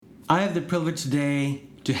I have the privilege today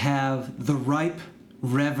to have the Ripe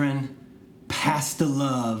Reverend Pastor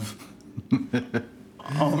Love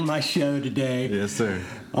on my show today. Yes, sir.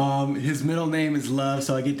 His middle name is Love,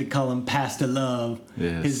 so I get to call him Pastor Love.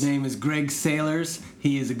 Yes. His name is Greg Sailors.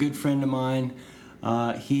 He is a good friend of mine.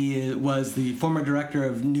 He was the former director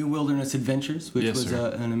of New Wilderness Adventures, which was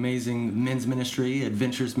an amazing men's ministry,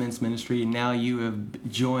 Adventures Men's Ministry. And now you have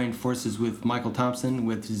joined forces with Michael Thompson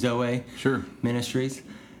with Zoe Ministries.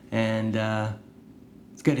 And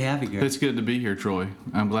it's good to have you, Greg. It's good to be here, Troy.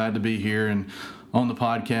 I'm glad to be here and on the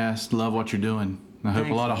podcast. Love what you're doing. I hope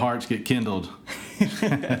a lot of hearts get kindled.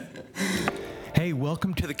 Hey,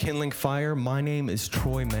 welcome to the Kindling Fire. My name is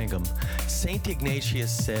Troy Mangum. St.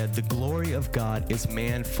 Ignatius said, "The glory of God is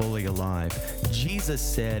man fully alive." Jesus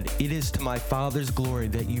said, "It is to my Father's glory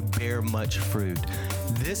that you bear much fruit."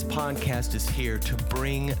 This podcast is here to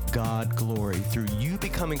bring God glory through you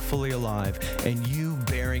becoming fully alive and you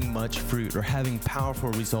bearing much fruit or having powerful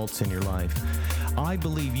results in your life. I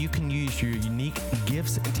believe you can use your unique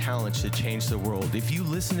gifts and talents to change the world. If you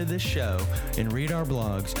listen to this show and read our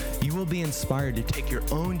blogs, you will be inspired to take your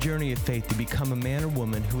own journey of faith to become a man or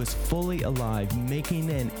woman who is fully alive, making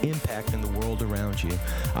an impact in the world around you.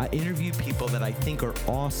 I interview people that I think are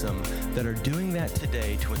awesome that are doing that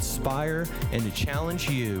today to inspire and to challenge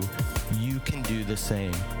you. You can do the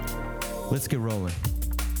same. Let's get rolling.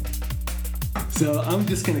 So I'm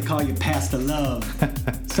just going to call you Pastor Love.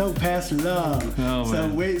 So Pastor Love. Oh,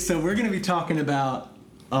 man. So we're going to be talking about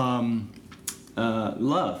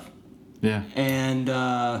love. Yeah. And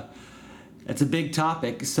it's a big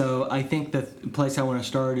topic. So I think the place I want to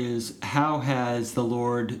start is, how has the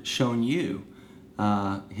Lord shown you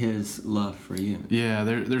his love for you? Yeah,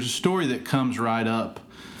 there's a story that comes right up.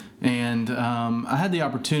 And I had the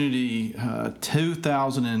opportunity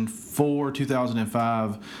 2004,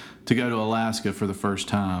 2005 to go to Alaska for the first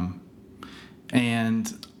time.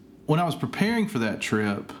 And when I was preparing for that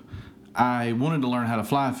trip, I wanted to learn how to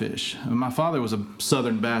fly fish. My father was a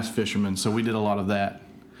southern bass fisherman, so we did a lot of that.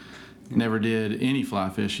 Never did any fly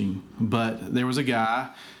fishing. But there was a guy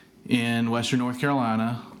in Western North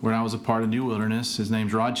Carolina where I was a part of New Wilderness. His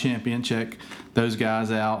name's Rod Champion. Check those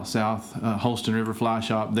guys out, South Holston River Fly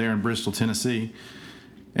Shop there in Bristol, Tennessee.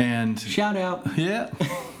 And shout out. Yeah.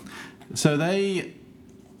 So they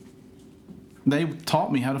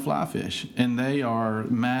taught me how to fly fish, and they are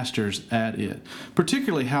masters at it,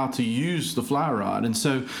 particularly how to use the fly rod. And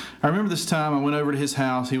so I remember this time I went over to his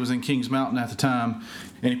house. He was in Kings Mountain at the time,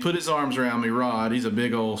 and he put his arms around me. Rod, he's a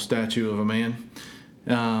big old statue of a man.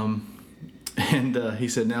 And he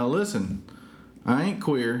said, "Now listen, I ain't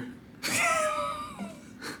queer,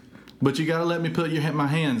 but you got to let me put my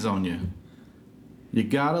hands on you. You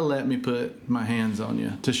got to let me put my hands on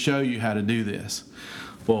you to show you how to do this."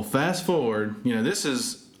 Well, fast forward, this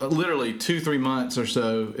is literally 2-3 months or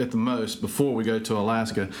so at the most before we go to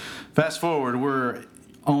Alaska. Fast forward, we're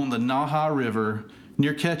on the Naha River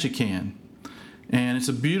near Ketchikan. And it's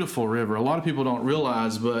a beautiful river. A lot of people don't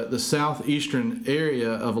realize, but the southeastern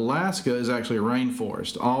area of Alaska is actually a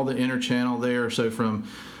rainforest. All the inner channel there, so from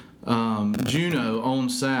Juneau on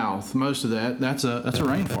south, most of that's a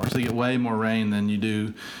rainforest. They get way more rain than you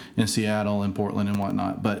do in Seattle and Portland and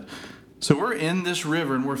whatnot. But so we're in this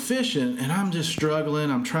river and we're fishing, and I'm just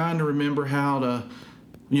struggling. I'm trying to remember how to,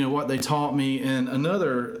 what they taught me. And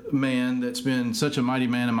another man that's been such a mighty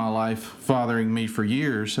man in my life, fathering me for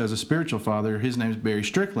years as a spiritual father, his name's Barry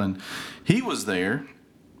Strickland. He was there,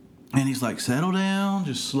 and he's like, "Settle down,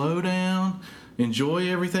 just slow down, enjoy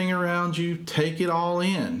everything around you, take it all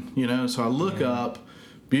in." So I look up,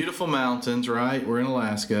 beautiful mountains, right? We're in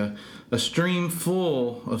Alaska, a stream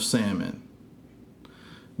full of salmon.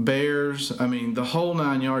 Bears, the whole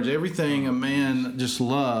 9 yards, everything a man just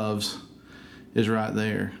loves is right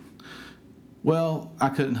there. Well, I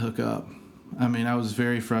couldn't hook up. I was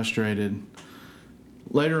very frustrated.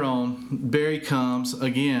 Later on, Barry comes,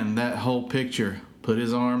 again, that whole picture, put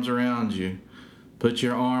his arms around you, put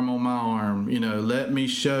your arm on my arm, let me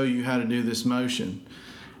show you how to do this motion.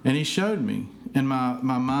 And he showed me, and my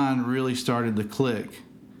mind really started to click,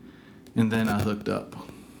 and then I hooked up.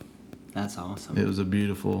 That's awesome. It was a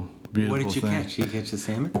beautiful thing. What did you catch? Did you catch a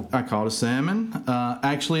salmon? I caught a salmon,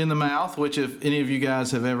 actually in the mouth, which if any of you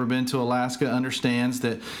guys have ever been to Alaska understands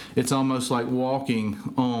that it's almost like walking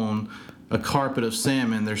on a carpet of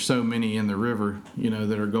salmon. There's so many in the river,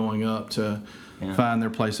 that are going up to find their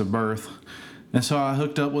place of birth. And so I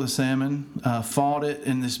hooked up with a salmon, fought it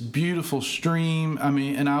in this beautiful stream.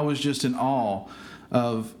 And I was just in awe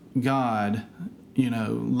of God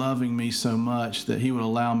loving me so much that he would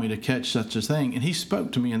allow me to catch such a thing. And he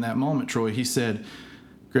spoke to me in that moment, Troy. He said,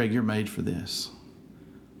 "Greg, you're made for this.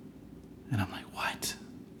 And I'm like, what?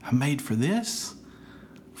 I'm made for this?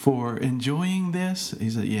 For enjoying this? He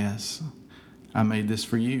said, yes, I made this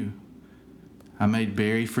for you. I made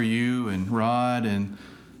Barry for you and Rod and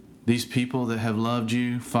these people that have loved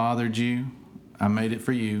you, fathered you. I made it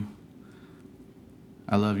for you.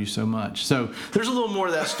 I love you so much. So there's a little more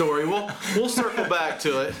to that story. We'll circle back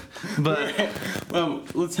to it. But well,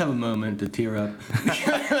 let's have a moment to tear up.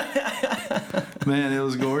 Man, it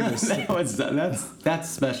was gorgeous. That's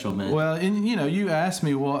special, man. Well, and you asked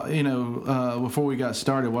me before we got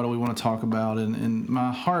started, what do we want to talk about? And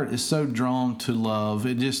my heart is so drawn to love.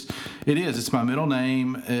 It is. It's my middle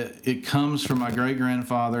name. It comes from my great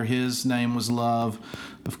grandfather. His name was Love.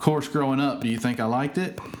 Of course, growing up, do you think I liked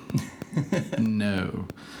it? No.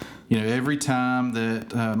 Every time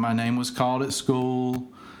that my name was called at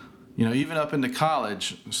school, even up into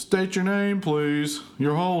college, state your name, please,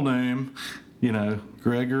 your whole name.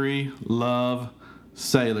 Gregory Love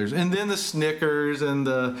Sailors, and then the Snickers and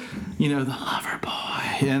the Lover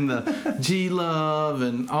Boy and the G Love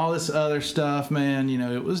and all this other stuff. Man,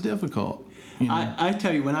 it was difficult. I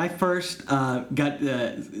tell you, when I first got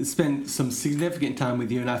spent some significant time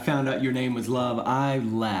with you, and I found out your name was Love, I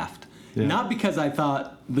laughed. Yeah. Not because I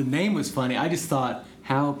thought the name was funny. I just thought,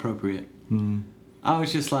 how appropriate. Mm. I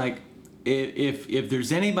was just like, if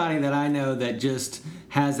there's anybody that I know that just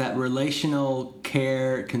has that relational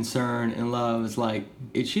care, concern, and love, it's like,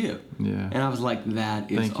 it's you. Yeah. And I was like,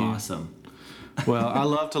 that is awesome. Well, I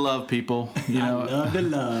love to love people. I love to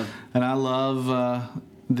love. And I love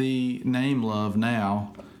the name Love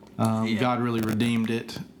now. God really redeemed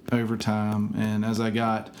it over time. And as I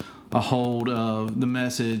got a hold of the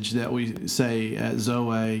message that we say at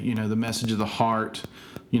Zoe, the message of the heart,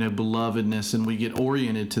 belovedness, and we get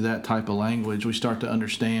oriented to that type of language, we start to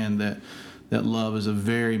understand that love is a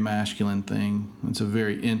very masculine thing. It's a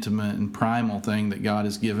very intimate and primal thing that God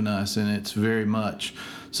has given us, and it's very much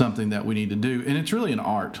something that we need to do. And it's really an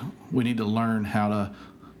art. We need to learn how to,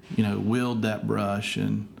 wield that brush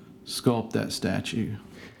and sculpt that statue.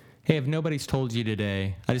 Hey, if nobody's told you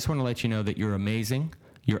today, I just want to let you know that you're amazing.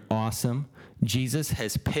 You're awesome. Jesus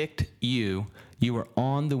has picked you. You are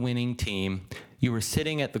on the winning team. You were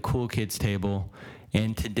sitting at the cool kids table,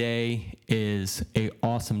 and today is an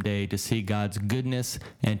awesome day to see God's goodness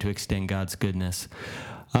and to extend God's goodness.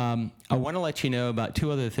 I want to let you know about two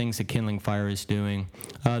other things that Kindling Fire is doing.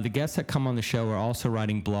 The guests that come on the show are also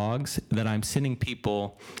writing blogs that I'm sending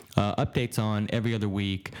people updates on every other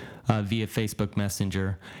week via Facebook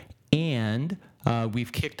Messenger. And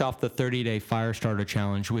we've kicked off the 30-day Fire Starter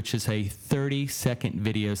Challenge, which is a 30-second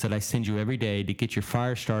videos that I send you every day to get your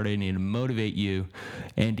fire started and to motivate you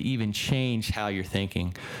and even change how you're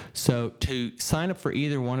thinking. So to sign up for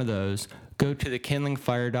either one of those, go to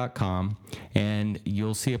thekindlingfire.com, and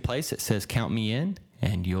you'll see a place that says Count Me In,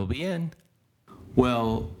 and you'll be in.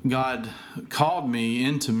 Well, God called me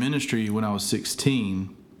into ministry when I was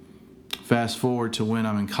 16. Fast forward to when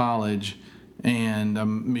I'm in college, and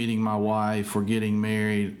I'm meeting my wife, we're getting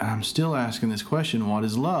married. I'm still asking this question, what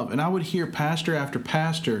is love? And I would hear pastor after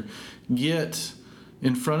pastor get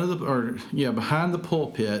in front of behind the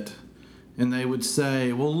pulpit, and they would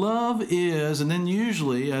say, well, love is, and then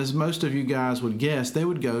usually, as most of you guys would guess, they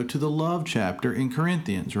would go to the love chapter in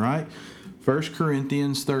Corinthians, right? 1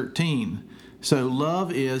 Corinthians 13. So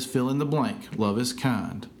love is fill in the blank. Love is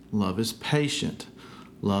kind. Love is patient.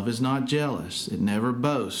 Love is not jealous. It never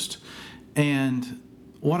boasts. And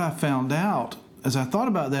what I found out as I thought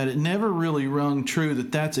about that, it never really rung true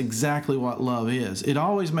that that's exactly what love is. It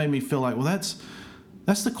always made me feel like, well, that's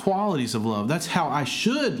the qualities of love. That's how I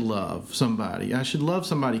should love somebody. I should love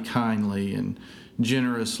somebody kindly and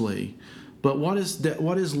generously. But what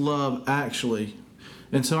is love actually?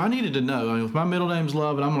 And so I needed to know. I mean, if my middle name's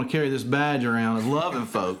Love and I'm going to carry this badge around of loving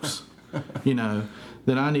folks, then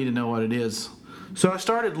I need to know what it is. So I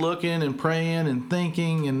started looking and praying and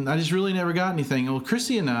thinking, and I just really never got anything. Well,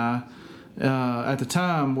 Chrissy and I, at the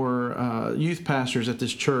time, were youth pastors at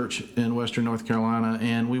this church in Western North Carolina,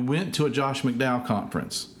 and we went to a Josh McDowell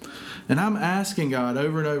conference. And I'm asking God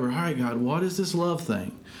over and over, all right, God, what is this love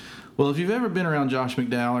thing? Well, if you've ever been around Josh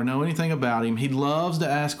McDowell or know anything about him, he loves to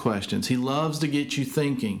ask questions. He loves to get you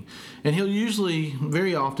thinking. And he'll usually,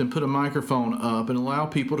 very often, put a microphone up and allow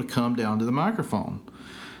people to come down to the microphone.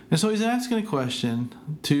 And so he's asking a question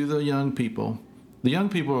to the young people. The young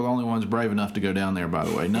people are the only ones brave enough to go down there, by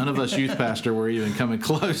the way. None of us youth pastor were even coming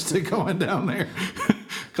close to going down there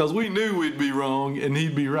because we knew we'd be wrong and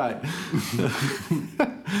he'd be right.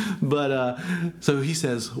 But so he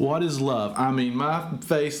says, what is love? I mean, my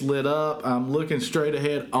face lit up. I'm looking straight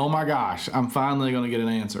ahead. Oh, my gosh, I'm finally going to get an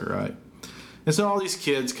answer, right? And so all these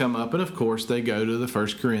kids come up, and of course they go to the 1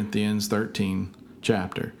 Corinthians 13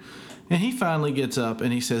 chapter. And he finally gets up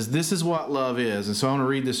and he says, this is what love is. And so I want to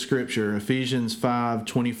read this scripture, Ephesians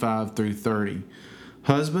 5:25 through 30.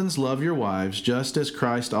 Husbands, love your wives, just as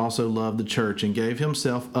Christ also loved the church and gave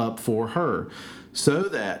himself up for her, so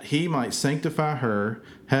that he might sanctify her,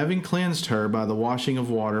 having cleansed her by the washing of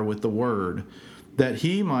water with the word, that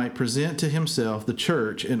he might present to himself the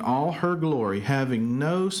church in all her glory, having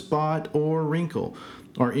no spot or wrinkle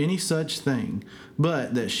or any such thing,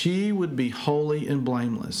 but that she would be holy and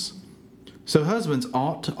blameless. So husbands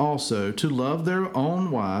ought also to love their own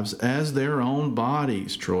wives as their own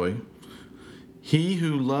bodies, Troy. He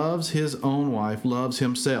who loves his own wife loves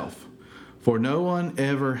himself. For no one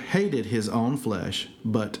ever hated his own flesh,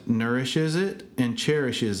 but nourishes it and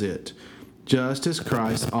cherishes it, just as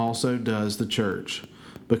Christ also does the church,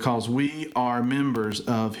 because we are members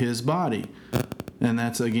of his body. And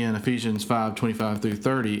that's, again, Ephesians 5:25 through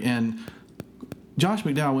 30. And Josh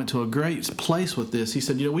McDowell went to a great place with this. He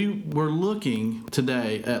said, we were looking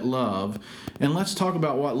today at love, and let's talk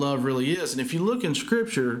about what love really is. And if you look in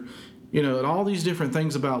Scripture, at all these different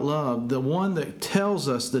things about love, the one that tells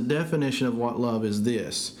us the definition of what love is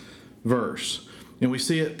this verse. And we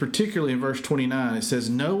see it particularly in verse 29. It says,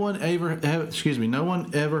 no one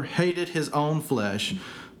ever hated his own flesh,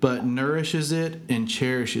 but nourishes it and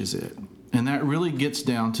cherishes it. And that really gets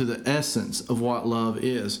down to the essence of what love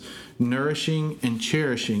is. Nourishing and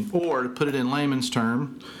cherishing, or to put it in layman's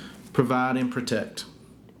term, provide and protect.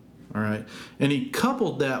 All right. And he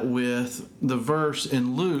coupled that with the verse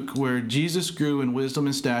in Luke where Jesus grew in wisdom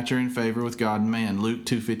and stature and favor with God and man, Luke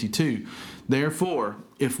 2:52. Therefore,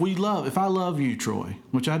 if I love you, Troy,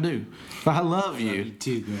 which I do, if I love you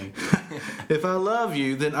too, Greg. if I love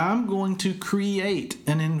you, then I'm going to create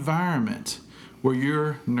an environment where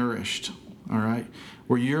you're nourished, all right,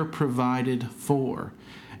 where you're provided for.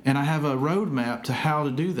 And I have a roadmap to how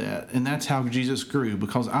to do that, and that's how Jesus grew,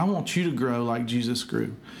 because I want you to grow like Jesus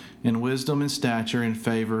grew, in wisdom and stature and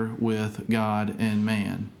favor with God and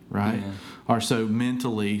man, right? Yeah. Or so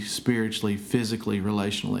mentally, spiritually, physically,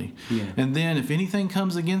 relationally. Yeah. And then if anything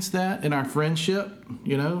comes against that in our friendship,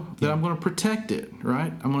 then I'm going to protect it,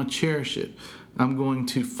 right? I'm going to cherish it. I'm going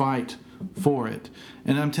to fight for it.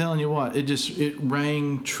 And I'm telling you what, it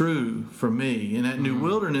rang true for me. And at New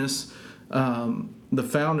Wilderness, the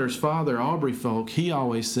founder's father, Aubrey Folk, he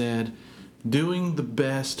always said, doing the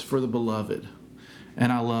best for the beloved.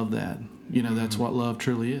 And I love that. That's what love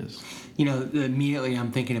truly is. Immediately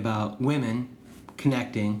I'm thinking about women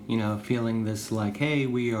connecting, feeling this like, hey,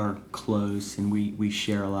 we are close and we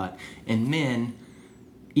share a lot. And men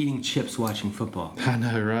eating chips watching football. I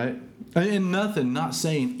know, right? And not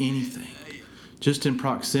saying anything. Just in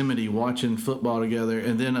proximity, watching football together.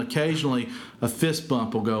 And then occasionally a fist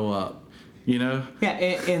bump will go up. Yeah,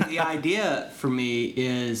 and the idea for me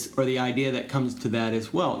is, or the idea that comes to that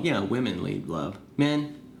is, well, women lead love.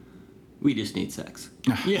 Men, we just need sex.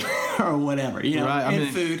 Yeah, or whatever, right, and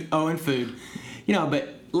food. And food.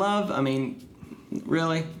 But love,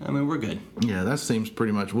 really, we're good. Yeah, that seems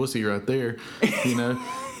pretty much wussy right there,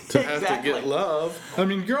 to have to get love.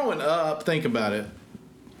 Growing up, think about it.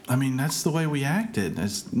 That's the way we acted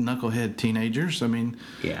as knucklehead teenagers.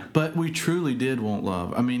 Yeah. But we truly did want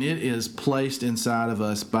love. It is placed inside of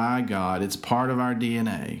us by God. It's part of our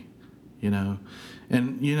DNA,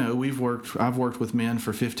 And I've worked with men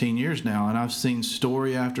for 15 years now, and I've seen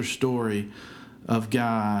story after story of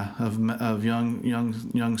young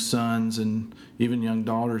sons and even young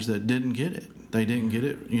daughters that didn't get it. They didn't get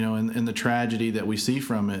it, and the tragedy that we see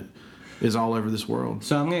from it is all over this world.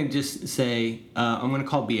 So I'm going to just say, I'm going to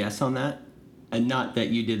call BS on that. And not that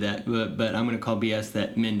you did that, but I'm going to call BS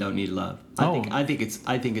that men don't need love. I think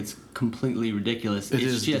it's completely ridiculous.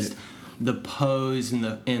 It's just the pose and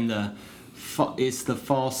it's the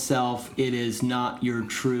false self. It is not your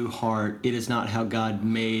true heart. It is not how God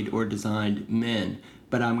made or designed men.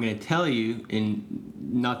 But I'm going to tell you, and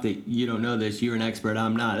not that you don't know this, you're an expert,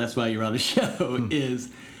 I'm not. That's why you're on the show. Is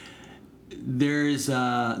there's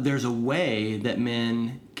a way that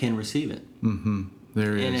men can receive it. Mm-hmm.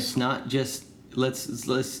 There is. And it's not just let's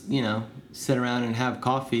sit around and have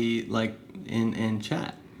coffee and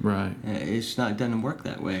chat. Right. It doesn't work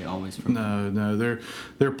that way always for me. No. There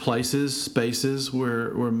are places, spaces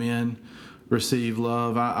where men receive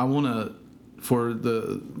love. I want to, for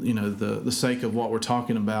the sake of what we're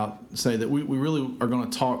talking about, say that we really are going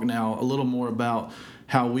to talk now a little more about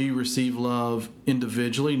how we receive love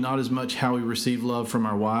individually, not as much how we receive love from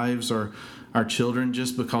our wives or our children,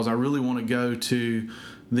 just because I really want to go to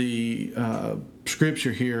the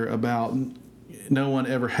scripture here about no one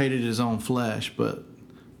ever hated his own flesh, but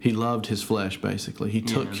He loved his flesh, basically. He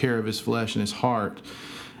took care of his flesh and his heart.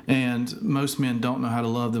 And most men don't know how to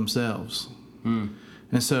love themselves. And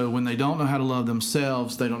so when they don't know how to love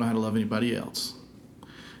themselves, they don't know how to love anybody else.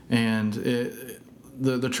 And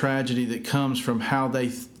the tragedy that comes from how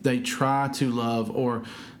they try to love, or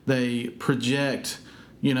they project,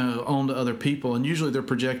 onto other people. And usually they're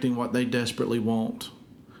projecting what they desperately want.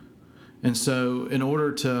 And so in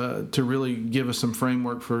order to really give us some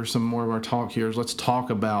framework for some more of our talk here, let's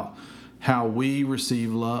talk about how we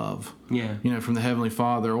receive love, from the Heavenly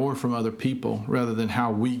Father or from other people, rather than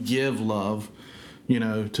how we give love,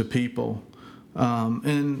 to people.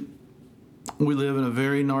 And we live in a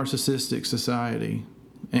very narcissistic society.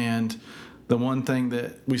 And the one thing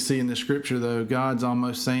that we see in the Scripture, though, God's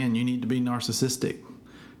almost saying you need to be narcissistic.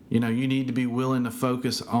 You need to be willing to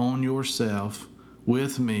focus on yourself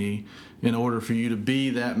with me in order for you to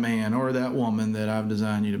be that man or that woman that I've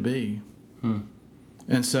designed you to be.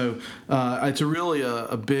 And so it's really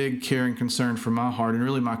a big care and concern for my heart, and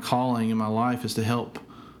really my calling in my life is to help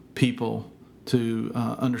people to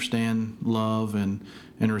understand love and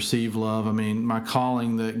receive love. I mean, my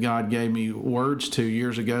calling that God gave me words to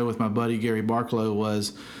years ago with my buddy Gary Barklow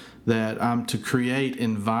was that I'm to create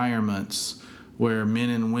environments where men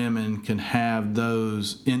and women can have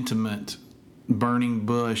those intimate, burning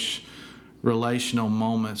bush relational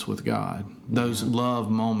moments with God, those love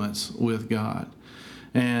moments with God.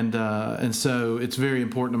 And so it's very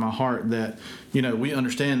important to my heart that, we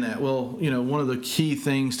understand that. Well, one of the key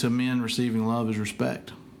things to men receiving love is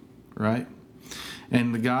respect, right?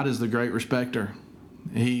 And God is the great respecter.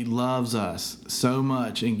 He loves us so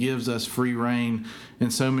much and gives us free reign in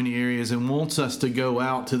so many areas and wants us to go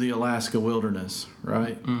out to the Alaska wilderness,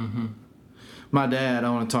 right? My dad, I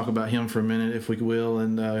want to talk about him for a minute, if we will,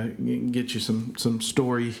 and get you some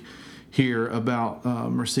story here about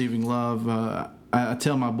receiving love. I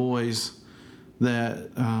tell my boys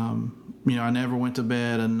that I never went to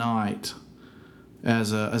bed a night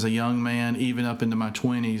as a young man, even up into my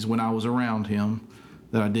 20s, when I was around him,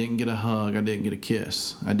 that I didn't get a hug, I didn't get a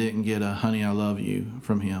kiss, I didn't get a "honey, I love you"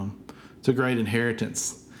 from him. It's a great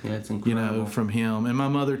inheritance. Yeah, it's incredible. From him. And my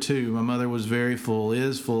mother, too. My mother was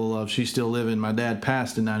is full of, she's still living. My dad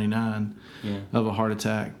passed in 99 of a heart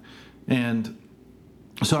attack. And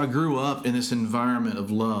so I grew up in this environment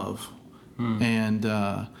of love. And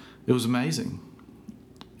it was amazing.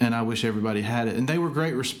 And I wish everybody had it. And they were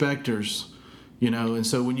great respecters, And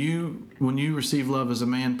so when you receive love as a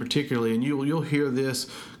man particularly, and you'll hear this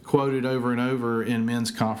quoted over and over in men's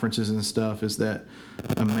conferences and stuff, is that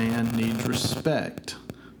a man needs respect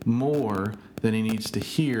more than he needs to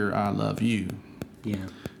hear "I love you." Yeah.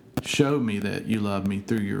 Show me that you love me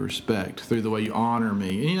through your respect, through the way you honor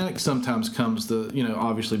me. And sometimes comes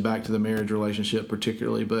obviously back to the marriage relationship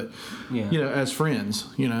particularly, but as friends,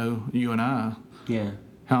 you and I. Yeah.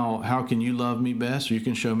 How can you love me best? You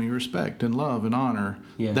can show me respect and love and honor.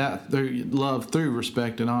 Yeah. That love through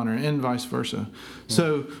respect and honor, and vice versa. Yeah.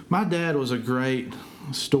 So my dad was a great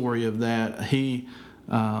story of that. He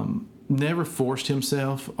never forced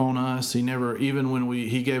himself on us. He never, even when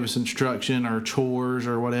he gave us instruction or chores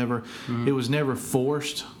or whatever, it was never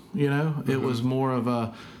forced, It was more of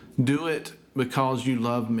a, do it because you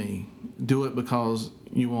love me. Do it because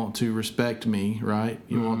you want to respect me, right?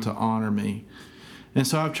 You want to honor me. And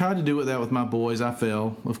so I've tried to do that with my boys. I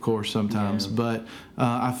fail, of course, sometimes, but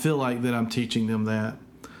I feel like that I'm teaching them that.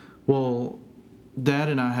 Well, Dad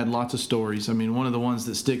and I had lots of stories. I mean, one of the ones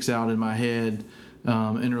that sticks out in my head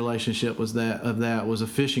in relationship was a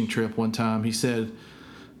fishing trip one time. He said,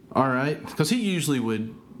 all right, because he usually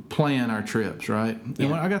would plan our trips, right? And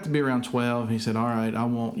when I got to be around 12, he said, all right, I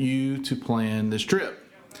want you to plan this trip.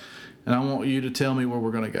 And I want you to tell me where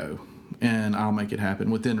we're going to go. And I'll make it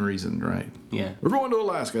happen within reason, right? Yeah. We're going to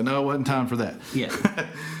Alaska. No, it wasn't time for that. Yeah.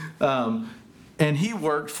 And he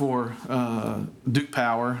worked for Duke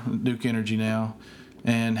Power, Duke Energy now,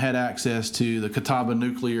 and had access to the Catawba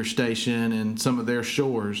Nuclear Station and some of their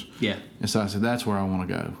shores. Yeah. And so I said, that's where I want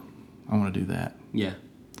to go. I want to do that. Yeah.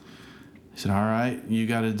 He said, all right, you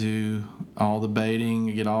got to do all the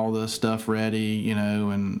baiting, get all the stuff ready,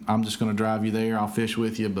 and I'm just going to drive you there. I'll fish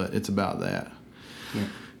with you, but it's about that. Yeah.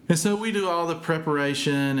 And so we do all the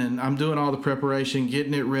preparation, and I'm doing all the preparation,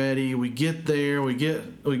 getting it ready. We get there, we get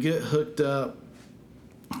hooked up,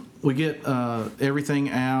 we get everything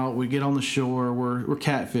out. We get on the shore. We're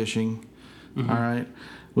catfishing. All right.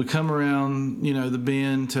 We come around, the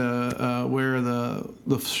bend to where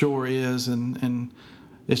the shore is, and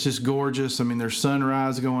It's just gorgeous. I mean, there's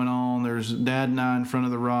sunrise going on. There's Dad and I in front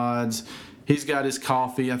of the rods. He's got his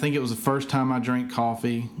coffee. I think it was the first time I drank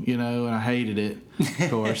coffee, and I hated it, of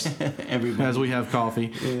course, as we have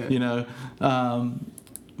coffee,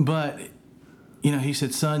 But, he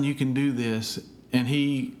said, son, you can do this. And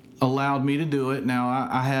he allowed me to do it. Now,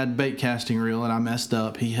 I had bait casting reel, and I messed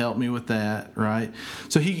up. He helped me with that, right?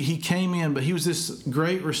 So he came in, but he was this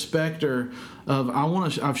great respecter of,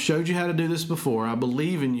 I've showed you how to do this before. I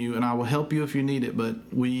believe in you, and I will help you if you need it, but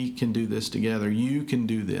we can do this together. You can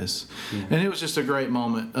do this. Yeah. And it was just a great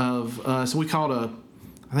moment of, so we caught an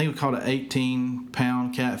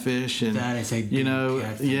 18-pound catfish, and that is a big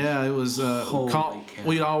catfish. Yeah, it was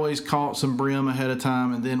we'd always caught some brim ahead of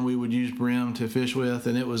time, and then we would use brim to fish with,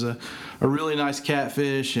 and it was a really nice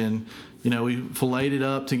catfish, and we filleted it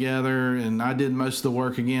up together, and I did most of the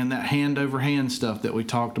work again, that hand over hand stuff that we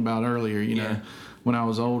talked about earlier, when I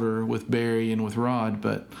was older with Barry and with Rod.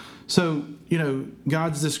 But so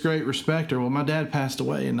God's this great respecter. Well, my dad passed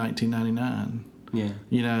away in 1999. Yeah.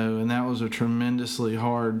 And that was a tremendously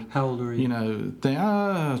hard. How old were you?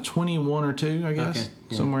 21 or 2, I guess,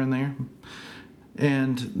 somewhere in there.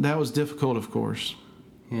 And that was difficult, of course.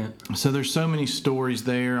 Yeah. So there's so many stories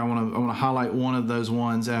there. I want to highlight one of those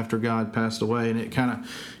ones after God passed away, and it kind of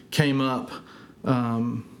came up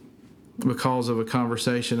because of a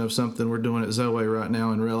conversation of something we're doing at Zoe right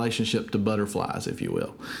now in relationship to butterflies, if you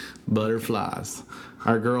will. Butterflies.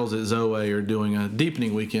 Our girls at Zoe are doing a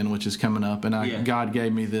deepening weekend, which is coming up, and God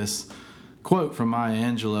gave me this quote from Maya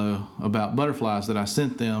Angelou about butterflies that I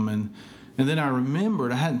sent them, and then I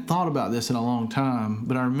remembered, I hadn't thought about this in a long time,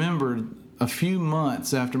 but I remembered a few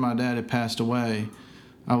months after my dad had passed away,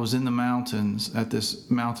 I was in the mountains at this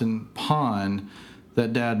mountain pond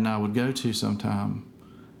that Dad and I would go to sometime.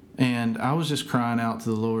 And I was just crying out to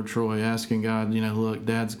the Lord, Troy, asking God, look,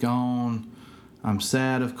 Dad's gone. I'm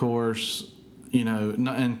sad, of course.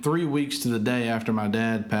 And 3 weeks to the day after my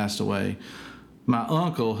dad passed away, my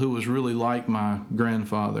uncle, who was really like my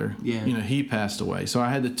grandfather, he passed away. So I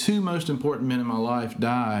had the 2 most important men in my life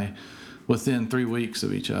die within 3 weeks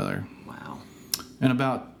of each other. Wow. And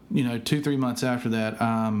about 2-3 months after that,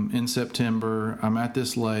 in September, I'm at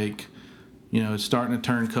this lake. It's starting to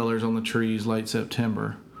turn colors on the trees late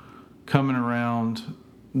September, coming around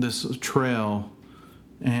this trail,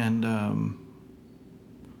 and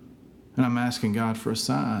I'm asking God for a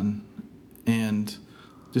sign, and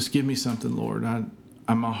just give me something, Lord.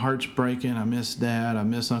 My heart's breaking. I miss Dad. I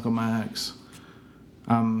miss Uncle Max.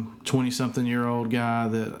 I'm 20-something-year-old guy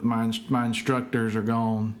that my instructors are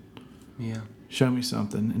gone. Yeah. Show me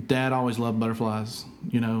something. And Dad always loved butterflies.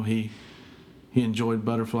 He enjoyed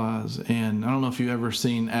butterflies. And I don't know if you've ever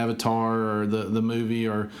seen Avatar or the movie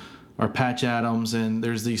or Patch Adams, and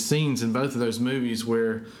there's these scenes in both of those movies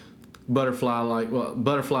where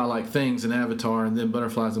butterfly-like things in Avatar, and then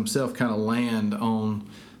butterflies themselves kind of land on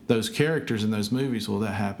those characters in those movies. Well,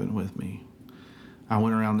 that happened with me. I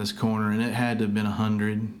went around this corner, and it had to have been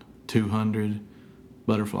 100, 200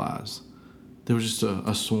 butterflies. There was just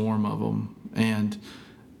a swarm of them, and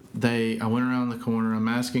I went around the corner. I'm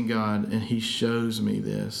asking God, and He shows me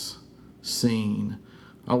this scene.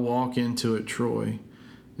 I walk into it, Troy,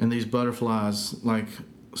 and these butterflies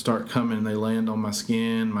start coming, and they land on my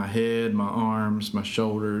skin, my head, my arms, my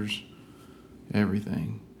shoulders,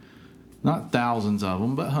 everything. Not thousands of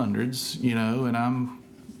them, but hundreds, and I'm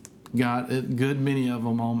got a good many of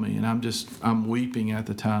them on me, and I'm weeping at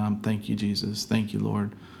the time. Thank you, Jesus. Thank you,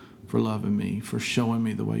 Lord, for loving me, for showing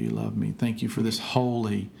me the way you love me. Thank you for this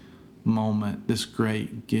holy moment, this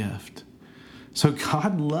great gift. So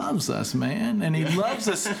God loves us, man, and He loves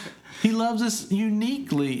us. He loves us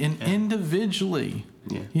uniquely and individually.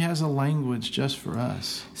 Yeah. He has a language just for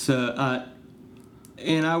us. So,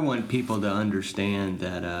 and I want people to understand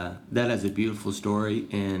that that is a beautiful story,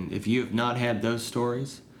 and if you have not had those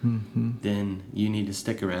stories, then you need to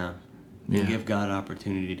stick around and give God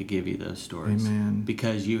opportunity to give you those stories. Amen.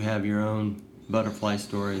 Because you have your own butterfly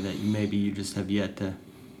story that maybe you just have yet to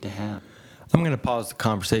have. I'm going to pause the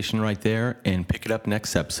conversation right there and pick it up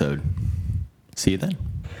next episode. See you then.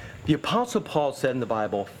 The Apostle Paul said in the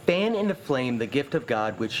Bible, "Fan into flame the gift of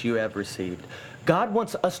God which you have received." God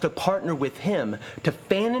wants us to partner with Him to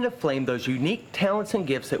fan into flame those unique talents and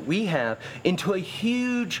gifts that we have into a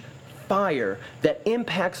huge fire that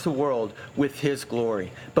impacts the world with His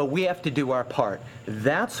glory. But we have to do our part.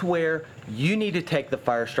 That's where you need to take the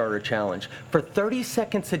Fire Starter Challenge. For 30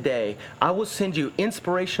 seconds a day, I will send you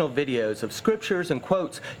inspirational videos of scriptures and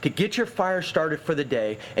quotes to get your fire started for the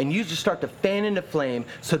day, and you just start to fan into flame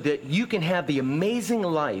so that you can have the amazing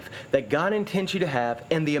life that God intends you to have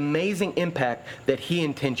and the amazing impact that He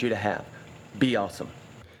intends you to have. Be awesome.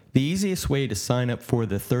 The easiest way to sign up for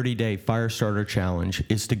the 30-day Firestarter Challenge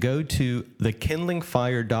is to go to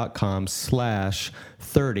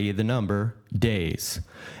thekindlingfire.com/30, the number, days.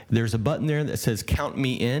 There's a button there that says Count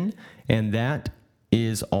Me In, and that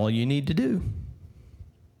is all you need to do.